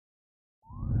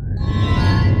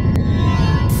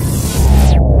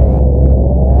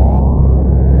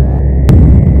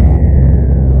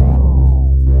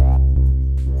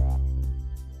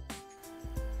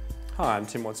I'm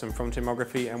Tim Watson from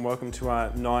Timography and welcome to our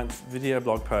 9th video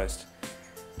blog post.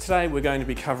 Today we're going to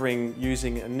be covering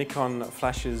using Nikon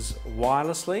flashes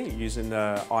wirelessly using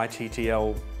the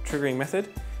i-TTL triggering method,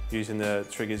 using the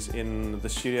triggers in the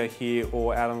studio here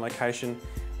or out on location.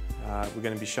 We're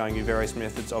going to be showing you various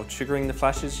methods of triggering the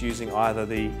flashes using either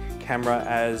the camera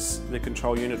as the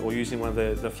control unit or using one of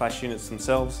the flash units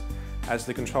themselves as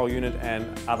the control unit and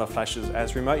other flashes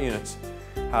as remote units.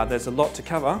 There's a lot to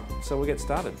cover, so we'll get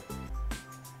started.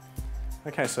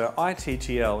 Okay, so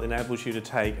i-TTL enables you to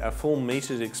take a full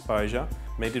metered exposure,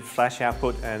 metered flash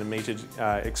output and a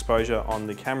metered exposure on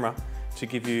the camera to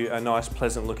give you a nice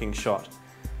pleasant looking shot.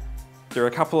 There are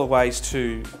a couple of ways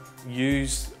to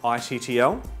use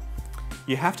i-TTL.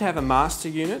 You have to have a master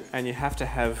unit and you have to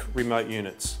have remote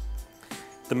units.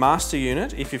 The master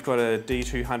unit, if you've got a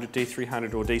D200,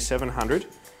 D300 or D700,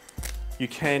 you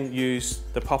can use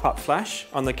the pop-up flash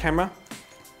on the camera.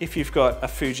 If you've got a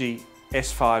Fuji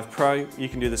S5 Pro, you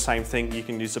can do the same thing. You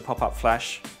can use the pop-up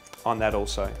flash on that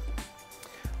also.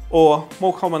 Or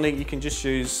more commonly, you can just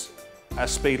use a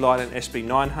Speedlight, an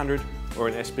SB900 or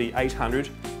an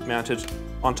SB800 mounted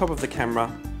on top of the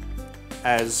camera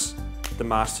as the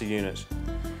master unit.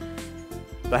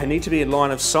 They need to be in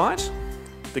line of sight.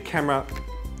 The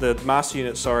master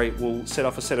unit, will set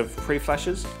off a set of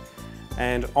pre-flashes,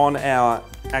 and on our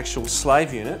actual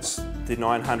slave units, the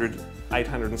 900,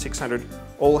 800 and 600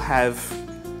 all have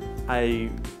a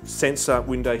sensor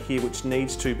window here which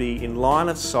needs to be in line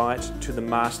of sight to the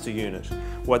master unit.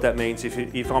 What that means,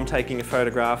 if I'm taking a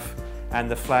photograph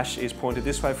and the flash is pointed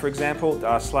this way, for example,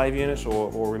 our slave unit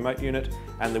or remote unit,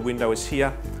 and the window is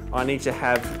here, I need to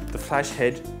have the flash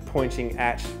head pointing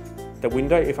at the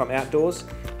window if I'm outdoors.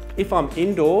 If I'm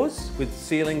indoors with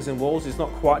ceilings and walls, it's not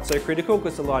quite so critical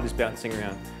because the light is bouncing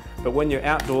around. But when you're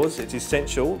outdoors, it's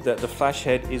essential that the flash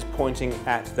head is pointing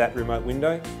at that remote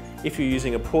window. If you're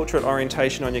using a portrait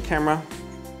orientation on your camera,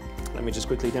 let me just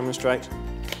quickly demonstrate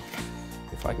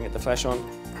if I can get the flash on.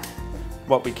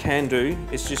 What we can do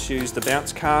is just use the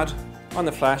bounce card on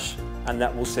the flash and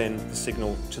that will send the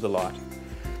signal to the light.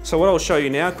 So what I'll show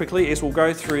you now quickly is we'll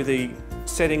go through the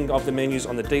setting of the menus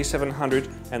on the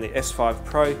D700 and the S5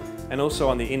 Pro, and also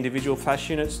on the individual flash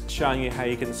units, showing you how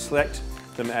you can select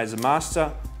them as a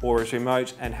master or as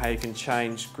remote and how you can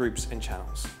change groups and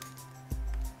channels.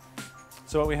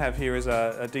 So what we have here is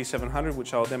a D700,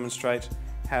 which I'll demonstrate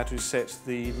how to set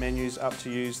the menus up to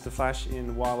use the flash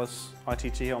in wireless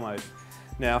i-TTL mode.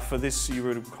 Now for this you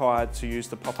would require to use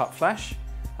the pop-up flash,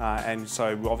 and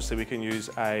so obviously we can use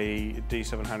a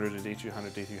D700, a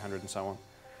D200, D300 and so on.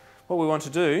 What we want to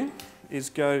do is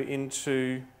go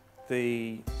into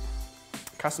the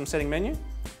custom setting menu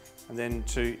and then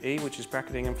to E, which is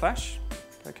bracketing and flash,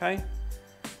 okay,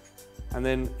 and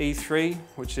then E3,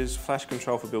 which is flash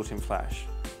control for built-in flash.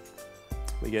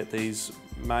 We get these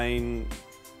main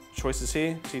choices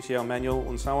here, TTL manual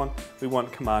and so on. We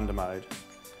want commander mode,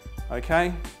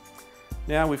 okay.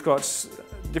 Now we've got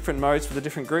different modes for the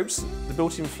different groups. The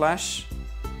built-in flash,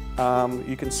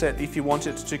 you can set, if you want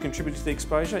it to contribute to the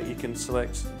exposure, you can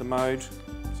select the mode,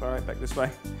 back this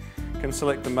way. You can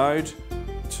select the mode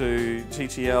to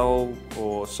TTL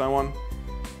or so on.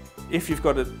 If you've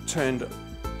got it turned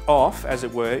off, as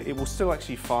it were, it will still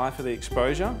actually fire for the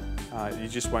exposure. You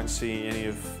just won't see any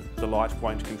of the light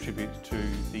won't contribute to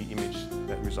the image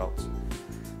that results.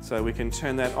 So we can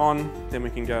turn that on, then we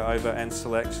can go over and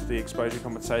select the exposure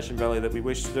compensation value that we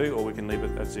wish to do, or we can leave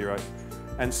it at 0.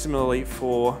 And similarly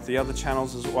for the other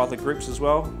channels or other groups as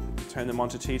well, turn them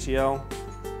onto TTL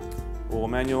or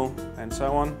manual and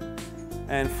so on.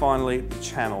 And finally the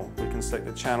channel, we can select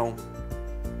the channel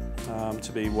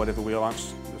to be whatever we want,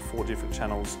 the 4 different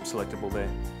channels selectable there.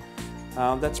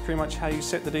 That's pretty much how you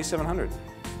set the D700.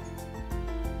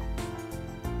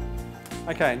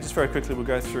 Okay, just very quickly we'll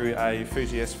go through a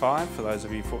Fuji S5 for those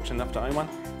of you fortunate enough to own one.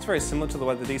 It's very similar to the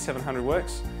way the D700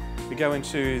 works. We go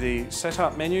into the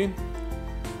setup menu,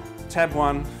 tab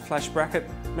 1 flash bracket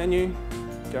menu,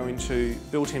 go into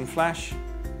built-in flash,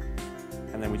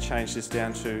 and then we change this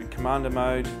down to commander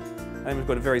mode. And we've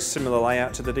got a very similar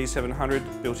layout to the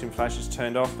D700. Built-in flash is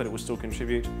turned off, but it will still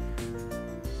contribute,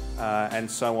 and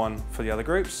so on for the other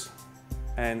groups.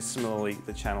 And similarly,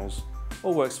 the channels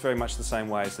all works very much the same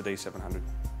way as the D700.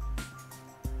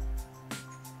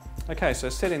 Okay, so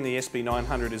setting the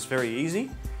SB900 is very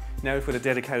easy. Now we've got a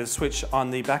dedicated switch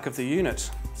on the back of the unit.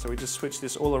 So we just switch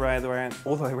this all the way around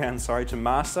to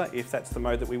master if that's the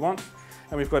mode that we want.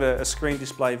 And we've got a screen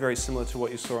display very similar to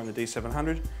what you saw on the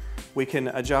D700. We can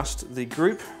adjust the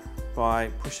group by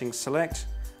pushing select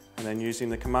and then using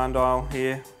the command dial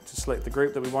here to select the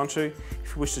group that we want to.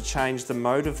 If we wish to change the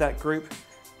mode of that group,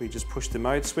 we just push the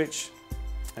mode switch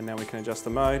and now we can adjust the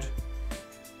mode.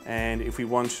 And if we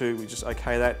want to, we just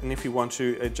OK that. And if you want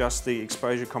to adjust the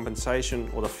exposure compensation,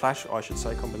 or the flash, I should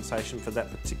say, compensation for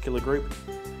that particular group,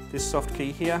 this soft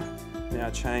key here now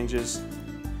changes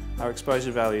our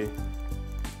exposure value.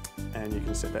 And you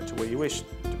can set that to where you wish,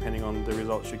 depending on the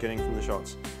results you're getting from the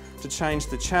shots. To change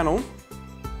the channel,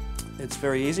 it's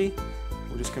very easy.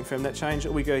 We'll just confirm that change.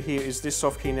 All we go here is this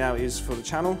soft key now is for the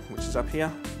channel, which is up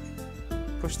here.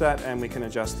 Push that and we can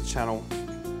adjust the channel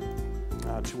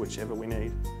to whichever we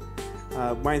need.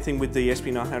 Main thing with the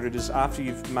SP900 is after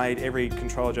you've made every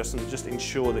control adjustment, just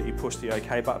ensure that you push the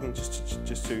OK button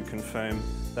just to confirm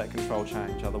that control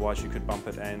change. Otherwise you could bump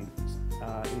it and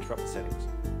interrupt the settings.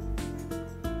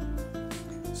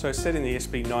 So setting the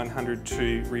SP900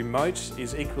 to remote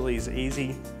is equally as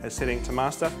easy as setting it to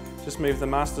master. Just move the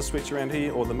master switch around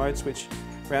here, or the mode switch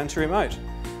around to remote.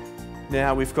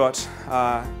 Now we've got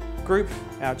our group,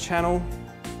 our channel,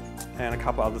 and a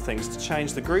couple other things. To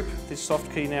change the group, this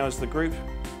soft key now is the group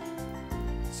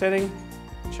setting.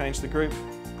 Change the group,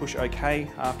 push OK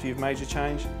after you've made your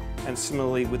change. And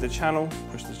similarly with the channel,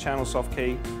 push the channel soft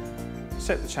key,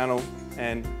 set the channel,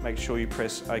 and make sure you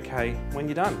press OK when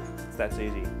you're done. That's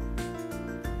easy.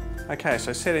 Okay,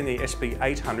 so setting the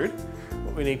SP800,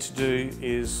 what we need to do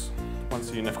is, once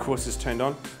the unit of course is turned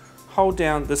on, hold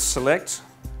down the select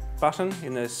button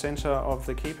in the center of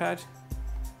the keypad.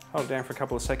 Hold it down for a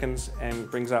couple of seconds and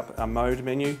it brings up a mode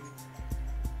menu.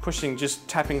 Just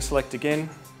tapping select again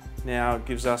now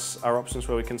gives us our options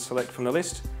where we can select from the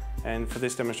list. And for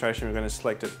this demonstration, we're going to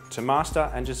select it to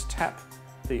master and just tap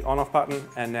the on-off button,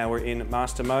 and now we're in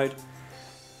master mode.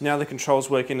 Now the controls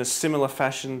work in a similar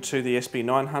fashion to the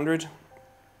SP900.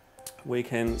 We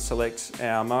can select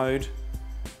our mode,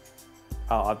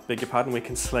 I beg your pardon, we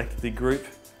can select the group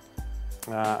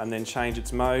and then change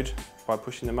its mode by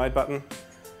pushing the mode button.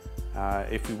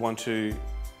 If we want to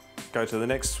go to the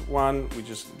next one, we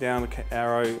just down the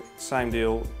arrow, same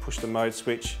deal, push the mode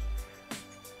switch.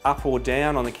 Up or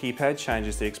down on the keypad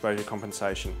changes the exposure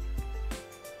compensation.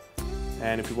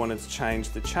 And if we wanted to change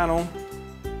the channel,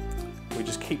 we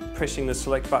just keep pressing the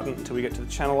select button until we get to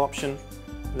the channel option.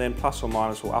 And then plus or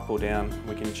minus or up or down,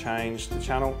 we can change the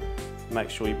channel. Make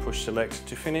sure you push select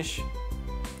to finish.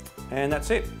 And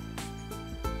that's it.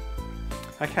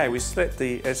 Okay, we set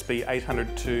the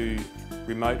SP800 to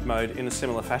remote mode in a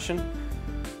similar fashion.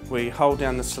 We hold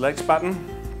down the select button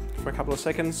for a couple of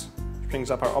seconds, brings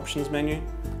up our options menu.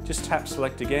 Just tap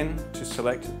select again to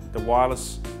select the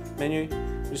wireless menu.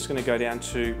 We're just going to go down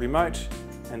to remote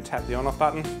and tap the on-off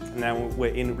button, and now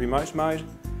we're in remote mode.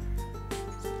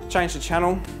 Change the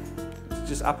channel,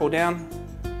 just up or down,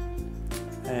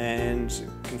 and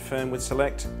confirm with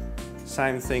select.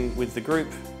 Same thing with the group,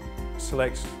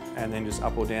 select and then just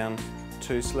up or down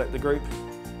to select the group,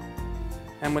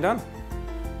 and we're done.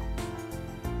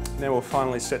 Now we'll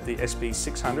finally set the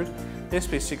SP600. The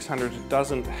SP600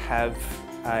 doesn't have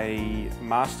a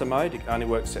master mode, it only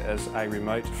works as a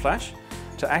remote flash.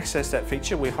 To access that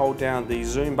feature, we hold down the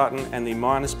zoom button and the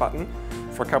minus button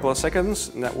for a couple of seconds,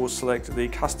 and that will select the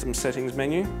custom settings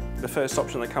menu. The first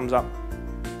option that comes up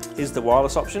is the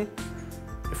wireless option.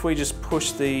 If we just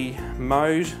push the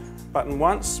mode button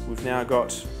once, we've now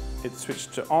got it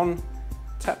switched to on,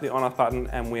 tap the on-off button,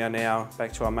 and we are now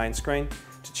back to our main screen.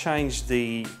 To change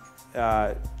the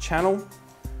channel,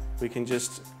 we can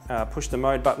just push the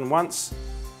mode button once,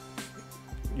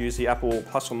 use the up or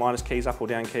plus or minus keys, up or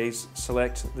down keys,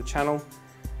 select the channel,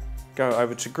 go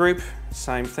over to group,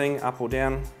 same thing, up or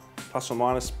down, plus or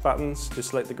minus buttons to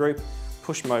select the group,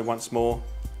 push mode once more,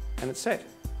 and it's set.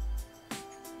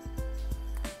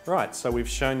 Right, so we've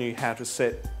shown you how to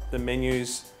set the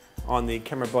menus on the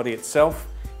camera body itself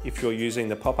if you're using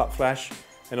the pop-up flash,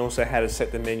 and also how to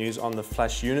set the menus on the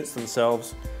flash units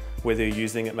themselves, whether you're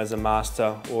using it as a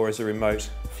master or as a remote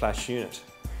flash unit.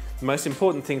 The most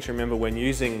important thing to remember when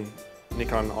using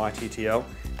Nikon i-TTL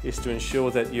is to ensure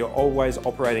that you're always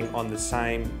operating on the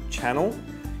same channel.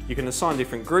 You can assign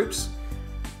different groups,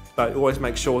 but always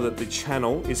make sure that the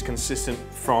channel is consistent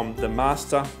from the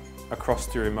master across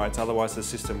the remotes, otherwise the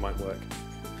system won't work.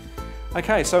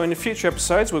 Okay, so in the future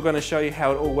episodes we're going to show you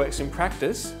how it all works in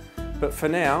practice, but for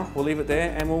now we'll leave it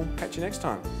there and we'll catch you next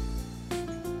time.